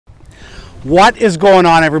What is going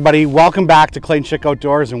on, everybody? Welcome back to Clayton Schick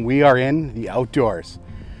Outdoors, and we are in the outdoors.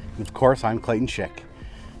 And of course, I'm Clayton Schick.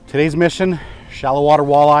 Today's mission, shallow water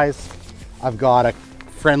walleyes. I've got a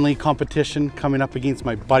friendly competition coming up against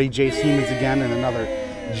my buddy Jay Siemens again, and another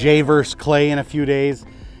Jay versus Clay in a few days.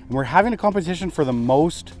 And we're having a competition for the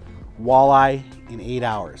most walleye in 8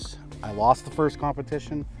 hours. I lost the first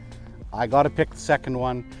competition. I got to pick the second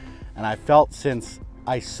one, and I felt since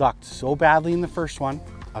I sucked so badly in the first one,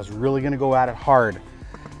 I was really gonna go at it hard,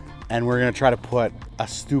 and we're gonna try to put a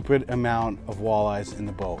stupid amount of walleyes in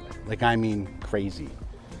the boat. Like, I mean crazy.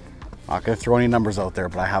 Not gonna throw any numbers out there,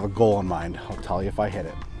 but I have a goal in mind. I'll tell you if I hit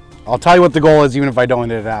it. I'll tell you what the goal is even if I don't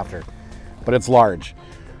hit it after, but it's large.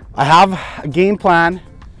 I have a game plan.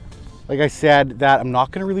 Like I said, that I'm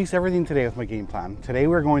not gonna release everything today with my game plan. Today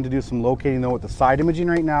we're going to do some locating though with the side imaging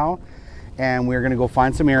right now, and we're gonna go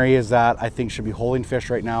find some areas that I think should be holding fish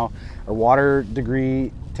right now. Our water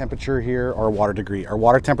temperature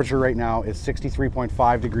right now is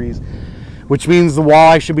 63.5 degrees, which means the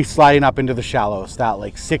walleye should be sliding up into the shallows, that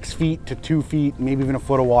like 6 feet to 2 feet, maybe even a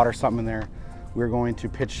foot of water, something in there. We're going to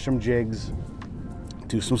pitch some jigs,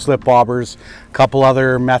 do some slip bobbers, a couple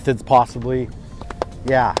other methods possibly.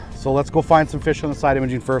 Yeah, so let's go find some fish on the side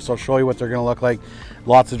imaging first. I'll show you what they're gonna look like.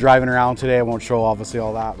 Lots of driving around today. I won't show obviously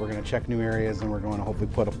all that. We're gonna check new areas, and we're going to hopefully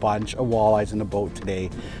put a bunch of walleyes in the boat today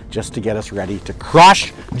just to get us ready to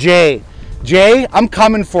crush Jay. Jay, I'm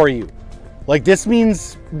coming for you. Like, this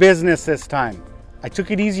means business this time. I took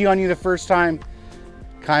it easy on you the first time.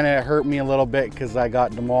 Kind of hurt me a little bit because I got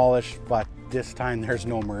demolished, but this time there's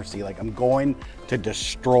no mercy. Like, I'm going to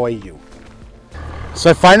destroy you. So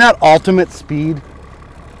I find that ultimate speed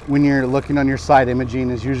when you're looking on your side imaging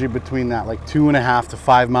is usually between that like 2.5 to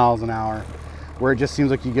 5 miles an hour, where it just seems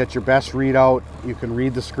like you get your best readout, you can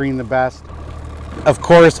read the screen the best. Of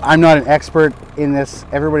course, I'm not an expert in this.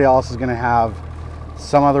 Everybody else is going to have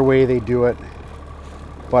some other way they do it,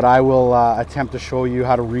 but I will attempt to show you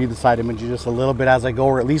how to read the side imaging just a little bit as I go,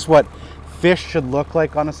 or at least what fish should look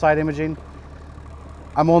like on a side imaging.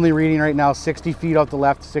 I'm only reading right now 60 feet out the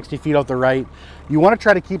left, 60 feet out the right. You want to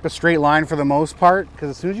try to keep a straight line for the most part, because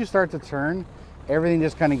as soon as you start to turn, everything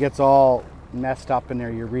just kind of gets all messed up in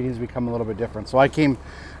there. Your readings become a little bit different. So I came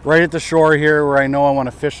right at the shore here where I know I want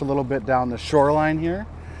to fish a little bit down the shoreline here,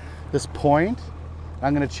 this point.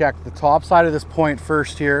 I'm going to check the top side of this point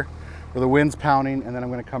first here where the wind's pounding, and then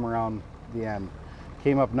I'm going to come around the end.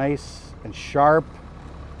 Came up nice and sharp,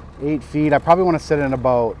 8 feet. I probably want to sit in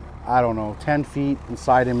about, I don't know, 10 feet and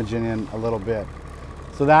side imaging in a little bit.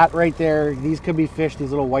 So that right there, these could be fish,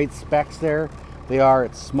 these little white specks there. They are,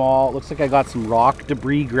 it's small. It looks like I got some rock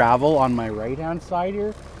debris gravel on my right hand side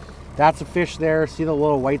here. That's a fish there. See the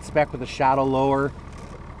little white speck with the shadow lower?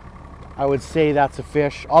 I would say that's a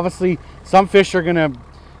fish. Obviously, some fish are gonna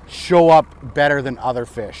show up better than other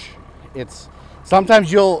fish. It's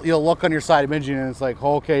sometimes you'll look on your side imaging and it's like,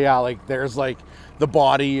 okay, yeah, like there's like the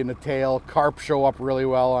body and the tail. Carp show up really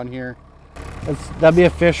well on here. That'd be a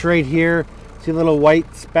fish right here. See a little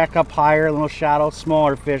white speck up higher, a little shadow,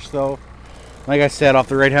 smaller fish though. Like I said, off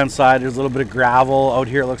the right hand side, there's a little bit of gravel. Out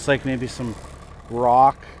here it looks like maybe some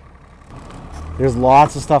rock. There's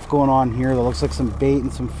lots of stuff going on here that looks like some bait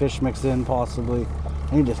and some fish mixed in possibly.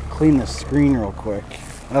 I need to clean this screen real quick.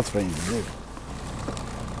 That's what I need to do.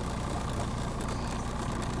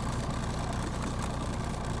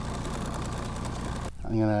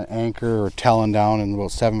 I'm gonna anchor or talon down in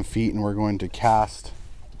about 7 feet, and we're going to cast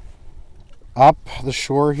up the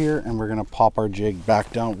shore here, and we're gonna pop our jig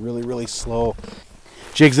back down really, really slow.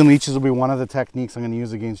 Jigs and leeches will be one of the techniques I'm gonna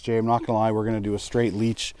use against Jay. I'm not gonna lie, we're gonna do a straight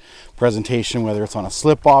leech presentation, whether it's on a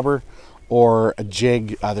slip bobber or a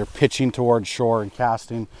jig, either pitching towards shore and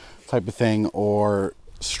casting type of thing, or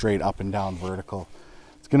straight up and down vertical.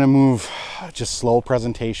 It's gonna move just slow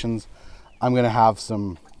presentations. I'm gonna have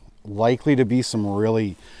some, likely to be some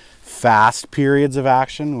really fast periods of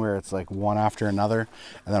action where it's like one after another,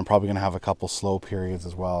 and then I'm probably gonna have a couple slow periods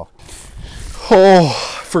as well. Oh,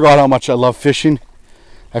 I forgot how much I love fishing.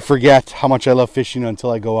 I forget how much I love fishing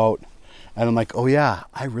until I go out and I'm like, oh yeah,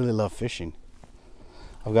 I really love fishing.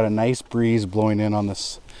 I've got a nice breeze blowing in on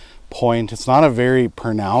this point. It's not a very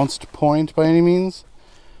pronounced point by any means,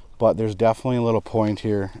 but there's definitely a little point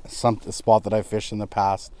here. A spot that I've fished in the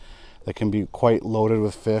past that can be quite loaded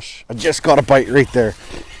with fish. I just got a bite right there.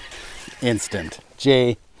 Instant.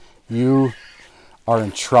 Jay, you are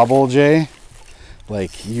in trouble, Jay.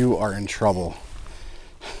 Like, you are in trouble.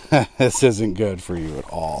 This isn't good for you at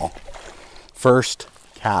all. First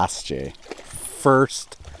cast, Jay.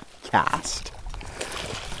 First cast.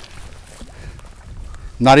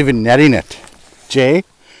 Not even netting it. Jay,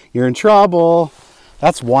 you're in trouble.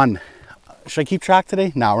 That's one. should I keep track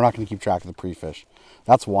today? No, we're not going to keep track of the pre-fish.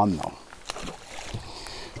 That's one though.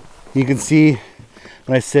 You can see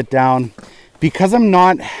when I sit down, because I'm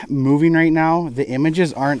not moving right now, the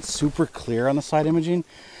images aren't super clear on the side imaging,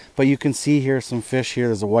 but you can see here some fish here.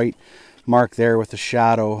 There's a white mark there with the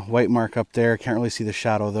shadow, white mark up there. Can't really see the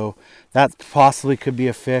shadow though. That possibly could be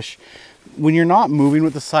a fish. When you're not moving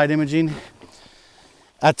with the side imaging,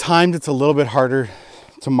 at times it's a little bit harder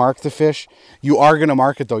to mark the fish. You are going to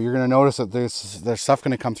mark it though. You're going to notice that there's stuff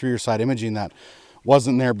going to come through your side imaging that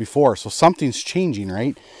wasn't there before. So something's changing,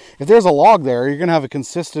 right? If there's a log there, you're going to have a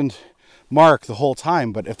consistent mark the whole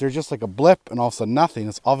time. But if there's just like a blip and all of a sudden nothing,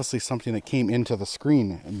 it's obviously something that came into the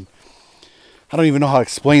screen. And I don't even know how to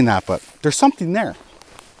explain that, but there's something there.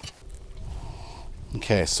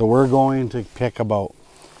 Okay, so we're going to pick about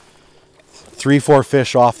 3-4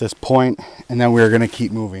 fish off this point, and then we're going to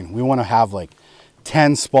keep moving. We want to have like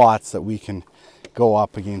 10 spots that we can go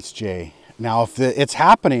up against Jay. Now, if it's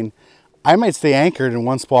happening, I might stay anchored in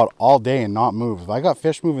one spot all day and not move. If I got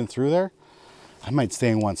fish moving through there, I might stay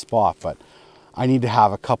in one spot, but I need to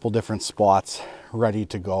have a couple different spots ready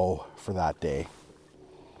to go for that day.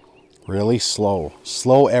 Really slow.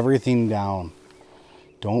 Slow everything down.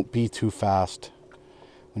 Don't be too fast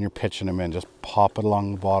when you're pitching them in. Just pop it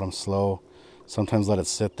along the bottom slow. Sometimes let it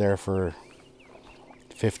sit there for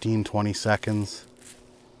 15, 20 seconds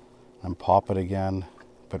and pop it again,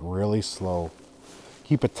 but really slow.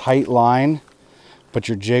 Keep a tight line, put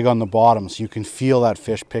your jig on the bottom so you can feel that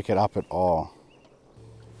fish pick it up at all.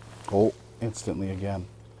 Oh, instantly again.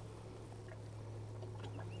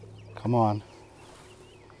 Come on.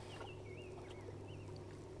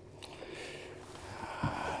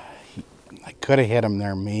 I could have hit him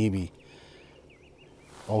there, maybe.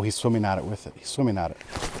 Oh, he's swimming at it with it. He's swimming at it.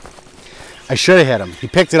 I should have hit him. He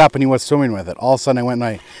picked it up and he was swimming with it. All of a sudden I went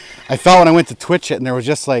and I felt when I went to twitch it and there was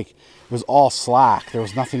just like, it was all slack. There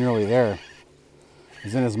was nothing really there. It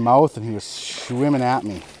was in his mouth and he was swimming at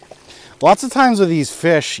me. Lots of times with these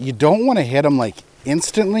fish, you don't want to hit them like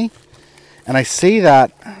instantly. And I say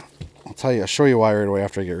that, I'll show you why right away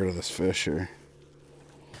after I get rid of this fish here.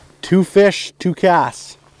 2 fish, 2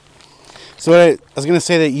 casts. So I was going to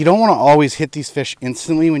say that you don't want to always hit these fish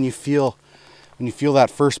instantly when you feel that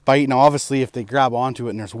first bite. Now obviously if they grab onto it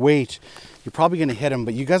and there's weight, you're probably going to hit them,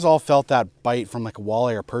 but you guys all felt that bite from like a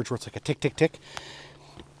walleye or perch where it's like a tick, tick, tick.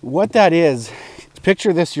 What that is,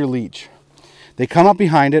 picture this, your leech. They come up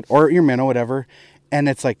behind it or your minnow, whatever, and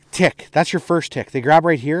it's like tick. That's your first tick. They grab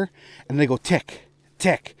right here and they go tick,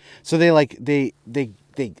 tick. So they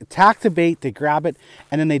attack the bait, they grab it,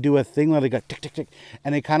 and then they do a thing where they go tick, tick, tick.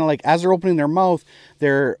 And they kind of like, as they're opening their mouth,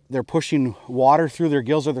 they're pushing water through their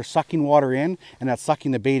gills, or they're sucking water in, and that's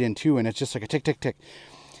sucking the bait in too. And it's just like a tick, tick, tick.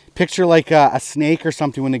 Picture like a snake or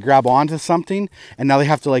something when they grab onto something, and now they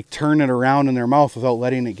have to like turn it around in their mouth without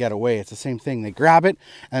letting it get away. It's the same thing. They grab it,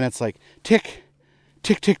 and it's like tick,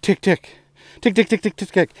 tick, tick, tick, tick. Tick, tick, tick, tick,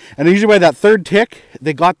 tick, tick. And usually by that third tick,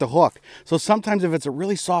 they got the hook. So sometimes if it's a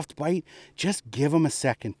really soft bite, just give them a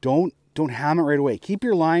second. Don't ham it right away. Keep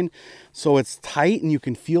your line so it's tight and you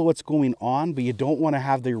can feel what's going on, but you don't want to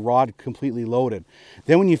have the rod completely loaded.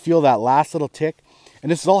 Then when you feel that last little tick,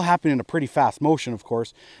 and this is all happening in a pretty fast motion, of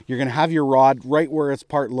course, you're going to have your rod right where it's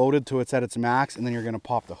part loaded till it's at its max, and then you're going to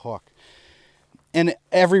pop the hook. And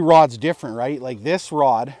every rod's different, right? Like this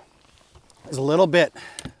rod is a little bit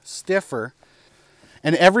stiffer,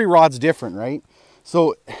 and every rod's different, right?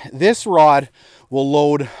 So this rod will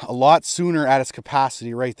load a lot sooner at its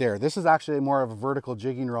capacity right there. This is actually more of a vertical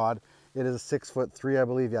jigging rod. It is a 6'3", I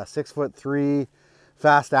believe. Yeah, 6'3",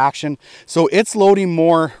 fast action. So it's loading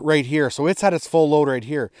more right here. So it's at its full load right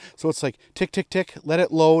here. So it's like tick, tick, tick, let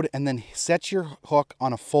it load, and then set your hook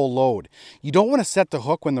on a full load. You don't want to set the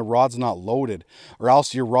hook when the rod's not loaded, or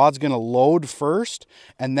else your rod's going to load first,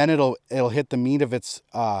 and then it'll hit the meat of its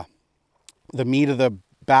the meat of the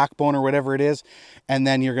backbone or whatever it is, and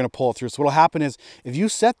then you're going to pull it through. So what'll happen is if you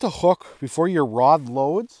set the hook before your rod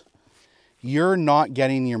loads, you're not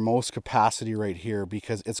getting your most capacity right here,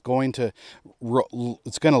 because it's going to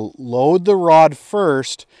load the rod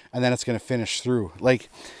first, and then it's going to finish through.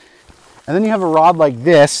 And then you have a rod like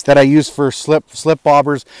this that I use for slip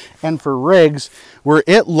bobbers and for rigs, where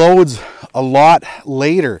it loads a lot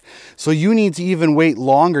later. So you need to even wait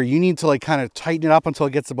longer. You need to like kind of tighten it up until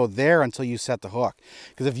it gets about there until you set the hook.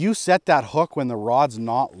 Because if you set that hook when the rod's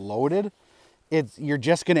not loaded, you're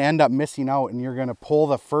just going to end up missing out, and you're going to pull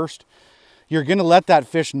the first. You're going to let that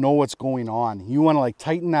fish know what's going on. You want to like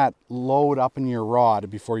tighten that load up in your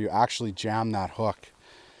rod before you actually jam that hook.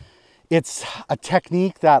 It's a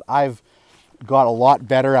technique that I've got a lot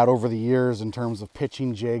better at over the years in terms of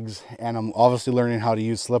pitching jigs, and I'm obviously learning how to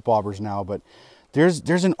use slip bobbers now, but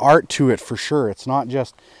there's an art to it for sure. It's not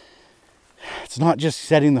just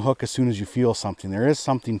setting the hook as soon as you feel something. There is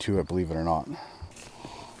something to it, believe it or not.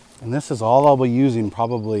 And this is all I'll be using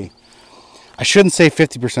probably, I shouldn't say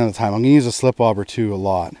 50% of the time. I'm gonna use a slip bobber too a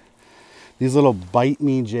lot. These little bite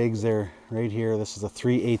me jigs there, right here. This is a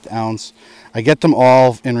 3/8 ounce. I get them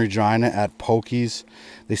all in Regina at Pokies.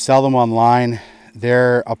 They sell them online.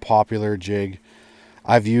 They're a popular jig.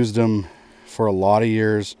 I've used them for a lot of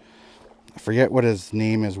years. I forget what his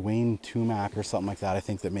name is, Wayne Tumac or something like that, I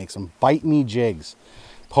think, that makes them. Bite me jigs,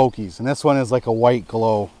 Pokies. And this one is like a white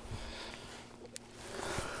glow.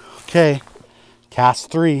 Okay, cast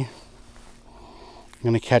 3. I'm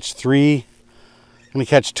gonna catch 3. I'm gonna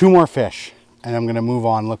catch 2 more fish, and I'm gonna move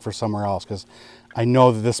on and look for somewhere else, because I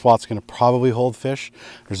know that this spot's gonna probably hold fish.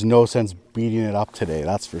 There's no sense beating it up today,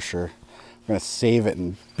 that's for sure. I'm gonna save it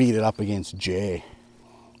and beat it up against Jay.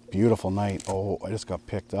 Beautiful night. Oh, I just got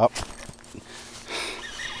picked up.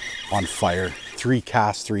 On fire. 3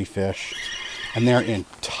 casts, 3 fish, and they're in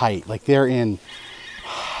tight. Like, they're in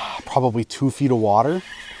probably 2 feet of water.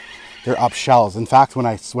 They're up shallows. In fact, when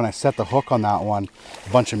I set the hook on that one, a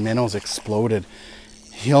bunch of minnows exploded.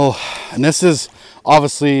 And this is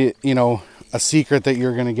obviously, you know, a secret that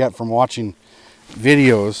you're gonna get from watching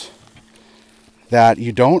videos, that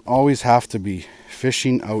you don't always have to be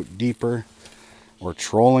fishing out deeper or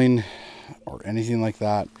trolling or anything like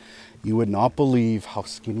that. You would not believe how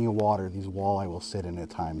skinny of water these walleye will sit in at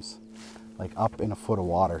times. Like up in a foot of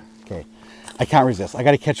water. Okay, I can't resist. I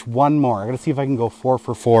gotta catch one more. I gotta see if I can go 4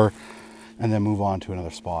 for 4 and then move on to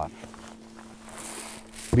another spot.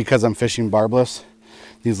 Because I'm fishing barbless,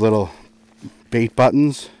 these little bait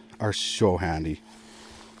buttons are so handy.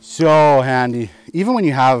 So handy. Even when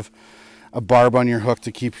you have a barb on your hook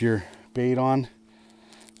to keep your bait on,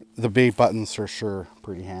 the bait buttons are sure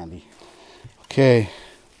pretty handy. Okay.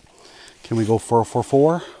 Can we go 4 for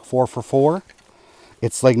 4? 4 for 4.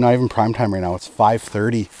 It's like not even prime time right now. It's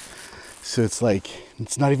 5:30. So it's like,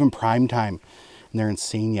 it's not even prime time. And they're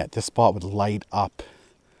insane yet. This spot would light up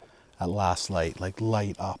at last light. Like,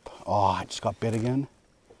 light up. Oh, I just got bit again.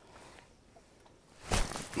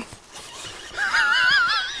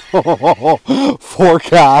 Oh, 4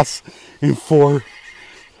 casts and 4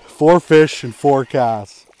 fish and 4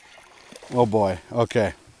 casts. Oh boy.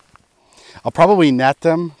 Okay. I'll probably net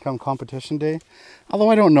them come competition day, although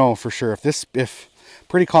I don't know for sure. If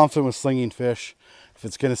pretty confident with slinging fish, if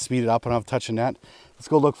it's going to speed it up and I'll touch a net. Let's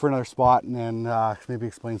go look for another spot and then maybe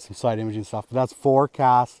explain some side imaging stuff. But that's 4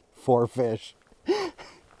 casts, 4 fish.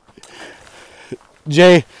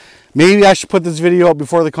 Jay, maybe I should put this video up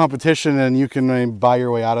before the competition and you can buy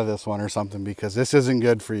your way out of this one or something, because this isn't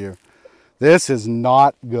good for you. This is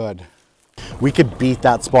not good. We could beat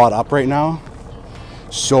that spot up right now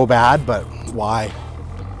so bad, but why?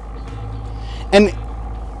 And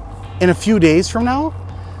in a few days from now,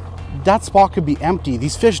 that spot could be empty.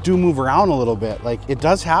 These fish do move around a little bit. Like, it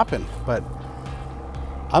does happen, but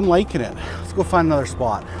I'm liking it. Let's go find another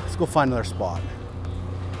spot. Let's go find another spot.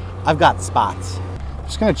 I've got spots. I'm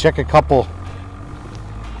just gonna check a couple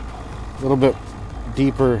little bit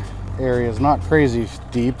deeper areas, not crazy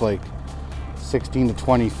deep, like 16 to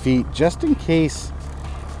 20 feet, just in case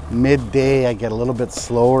midday I get a little bit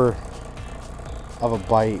slower of a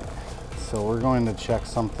bite. So we're going to check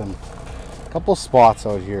something, a couple spots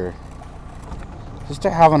out here, just to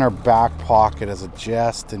have in our back pocket as a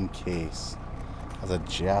just in case.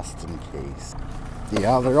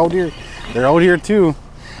 Yeah, they're out here. They're out here too.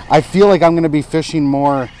 I feel like I'm going to be fishing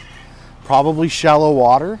more, probably shallow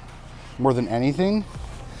water more than anything,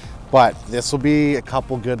 but this will be a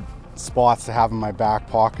couple good spots to have in my back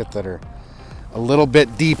pocket that are a little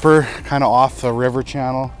bit deeper, kind of off the river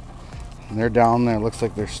channel. And they're down there. Looks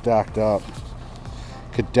like they're stacked up.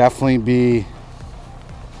 Could definitely be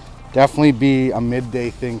a midday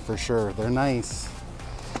thing for sure. They're nice.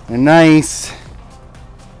 They're nice.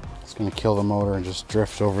 Just gonna kill the motor and just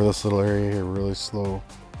drift over this little area here really slow.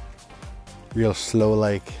 Real slow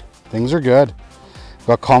like. Things are good. I've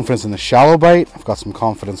got confidence in the shallow bite. I've got some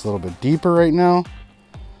confidence a little bit deeper right now.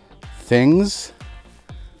 Things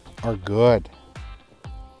are good.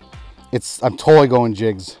 I'm totally going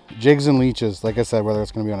jigs and leeches. Like I said, whether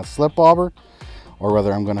it's going to be on a slip bobber or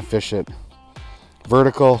whether I'm going to fish it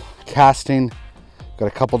vertical, casting. Got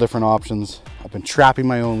a couple different options. I've been trapping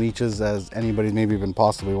my own leeches, as anybody's maybe been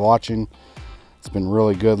possibly watching. It's been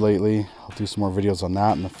really good lately. I'll do some more videos on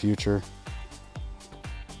that in the future.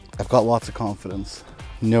 I've got lots of confidence,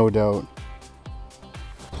 no doubt.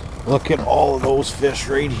 Look at all of those fish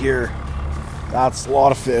right here. That's a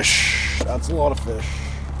lot of fish. That's a lot of fish.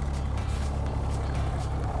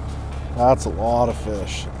 That's a lot of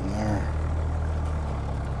fish in there.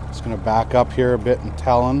 Just gonna back up here a bit and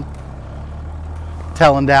Talon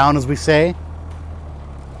down, as we say.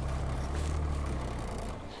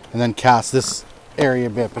 And then cast this area a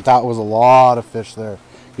bit, but that was a lot of fish there.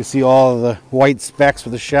 You see all of the white specks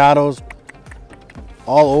with the shadows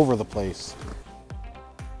all over the place.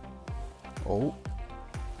 Oh,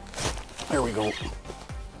 there we go.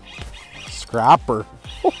 Scrapper.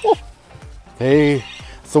 Hey,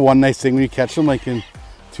 it's the one nice thing when you catch them like in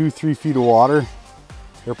 2-3 feet of water.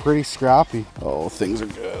 They're pretty scrappy. Oh, things are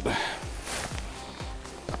good.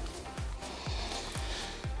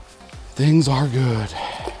 Things are good.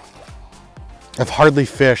 I've hardly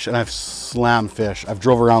fished and I've slammed fish. I've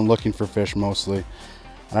drove around looking for fish mostly.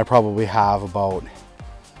 And I probably have about,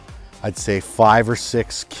 I'd say 5 or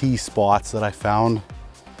 6 key spots that I found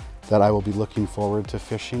that I will be looking forward to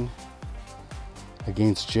fishing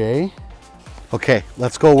against Jay. Okay,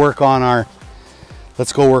 let's go work on our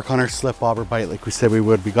slip bobber bite like we said we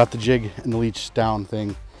would. We got the jig and the leech down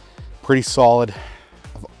thing pretty solid.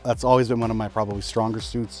 That's always been one of my probably stronger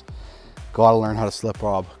suits. Gotta learn how to slip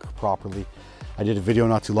bob properly. I did a video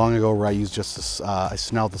not too long ago where I used just I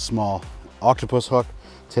snelled the small octopus hook.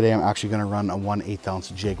 Today I'm actually gonna run a 1/8 ounce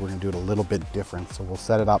jig. We're gonna do it a little bit different. So we'll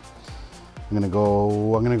set it up. I'm gonna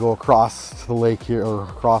go across the lake here, or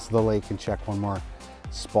across the lake, and check one more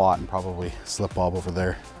spot and probably slip bob over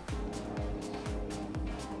there.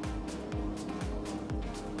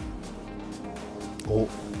 Oh,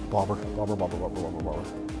 bobber.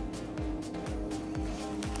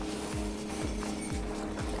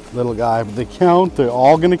 Little guy, but they count. They're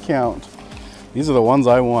all gonna count. These are the ones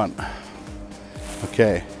I want.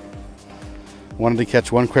 Okay. Wanted to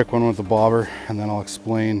catch one quick one with the bobber, and then I'll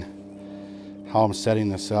explain how I'm setting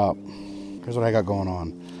this up. Here's what I got going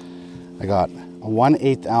on. I got a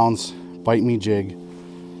 1/8 ounce bite me jig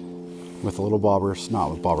with a little bobber,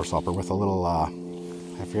 not with bobber stopper, with a little, I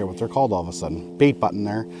forget what they're called all of a sudden, bait button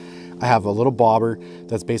there. I have a little bobber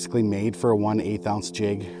that's basically made for a 1/8 ounce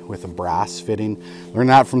jig with a brass fitting. Learned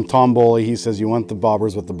that from Tom Boley. He says you want the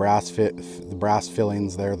bobbers with the brass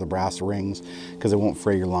fillings there, the brass rings, because it won't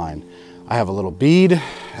fray your line. I have a little bead,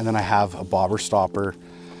 and then I have a bobber stopper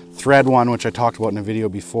thread one, which I talked about in a video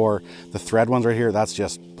before. The thread ones right here, that's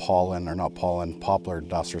just pollen, or not pollen, poplar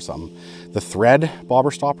dust or something. The thread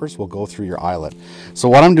bobber stoppers will go through your eyelet. So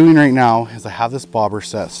what I'm doing right now is I have this bobber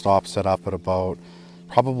stop set up at about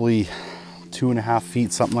probably 2.5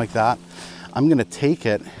 feet, something like that. I'm gonna take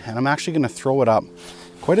it and I'm actually gonna throw it up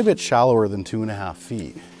quite a bit shallower than 2.5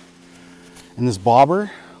 feet. And this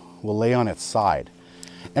bobber will lay on its side.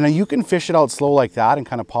 And you can fish it out slow like that and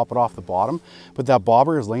kind of pop it off the bottom, but that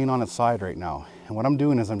bobber is laying on its side right now. And what I'm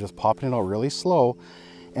doing is I'm just popping it out really slow.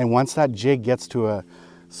 And once that jig gets to a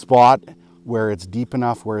spot where it's deep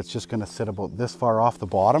enough where it's just gonna sit about this far off the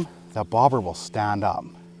bottom, that bobber will stand up.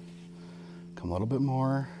 Come a little bit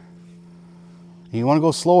more. And you wanna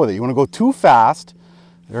go slow with it. You wanna go too fast,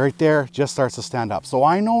 right there, just starts to stand up. So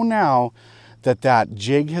I know now that that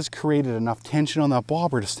jig has created enough tension on that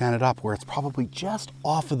bobber to stand it up where it's probably just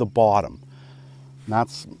off of the bottom. And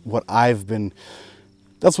that's what I've been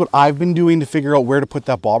doing to figure out where to put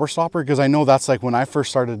that bobber stopper, because I know that's like when I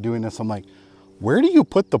first started doing this, I'm like, where do you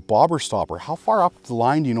put the bobber stopper? How far up the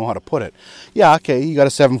line do you know how to put it? Yeah, okay, you got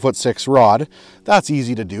a 7'6" rod. That's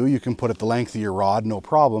easy to do. You can put it the length of your rod, no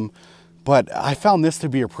problem. But I found this to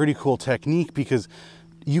be a pretty cool technique because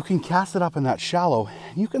you can cast it up in that shallow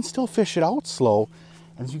and you can still fish it out slow.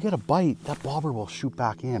 And as you get a bite, that bobber will shoot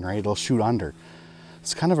back in, right? It'll shoot under.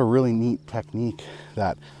 It's kind of a really neat technique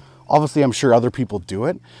that obviously I'm sure other people do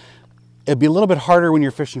it. It'd be a little bit harder when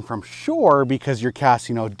you're fishing from shore because you're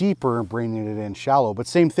casting out deeper and bringing it in shallow. But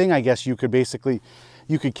same thing, I guess you could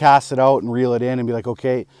cast it out and reel it in and be like,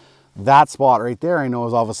 okay, that spot right there I know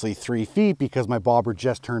is obviously 3 feet because my bobber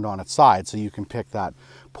just turned on its side. So you can pick that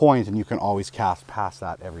point and you can always cast past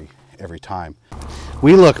that every time.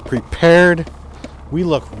 We look prepared. We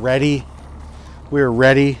look ready. We're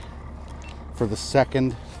ready for the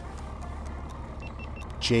second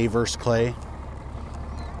Jay versus Clay.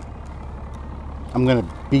 I'm gonna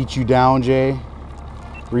beat you down, Jay.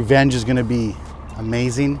 Revenge is gonna be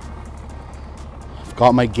amazing. I've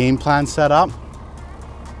got my game plan set up.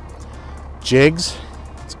 Jigs,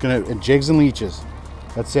 jigs and leeches.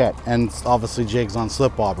 That's it. And obviously jigs on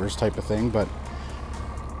slip bobbers type of thing, but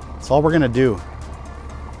that's all we're gonna do.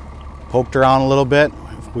 Poked around a little bit.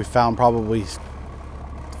 We found probably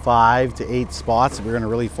 5 to 8 spots that we're gonna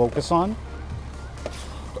really focus on.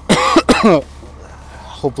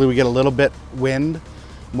 Hopefully we get a little bit wind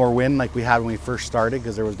more wind like we had when we first started,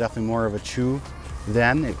 because there was definitely more of a chew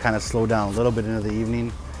then. It kind of slowed down a little bit into the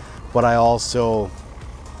evening. But I also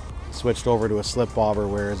switched over to a slip bobber,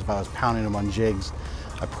 whereas if I was pounding them on jigs,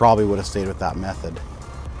 I probably would have stayed with that method.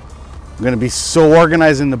 I'm gonna be so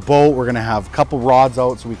organized in the boat. We're gonna have a couple rods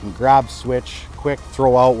out so we can grab, switch, quick,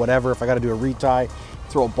 throw out, whatever. If I gotta do a retie,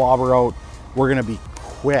 throw a bobber out. We're gonna be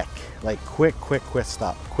quick, like quick with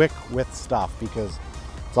stuff, because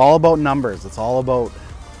it's all about numbers. It's all about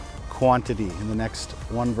quantity in the next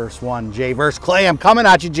 1 versus 1. Jay versus Clay. I'm coming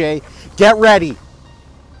at you, Jay. Get ready.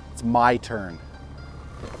 It's my turn.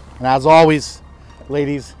 And as always,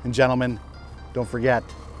 ladies and gentlemen, don't forget,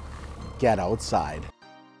 get outside.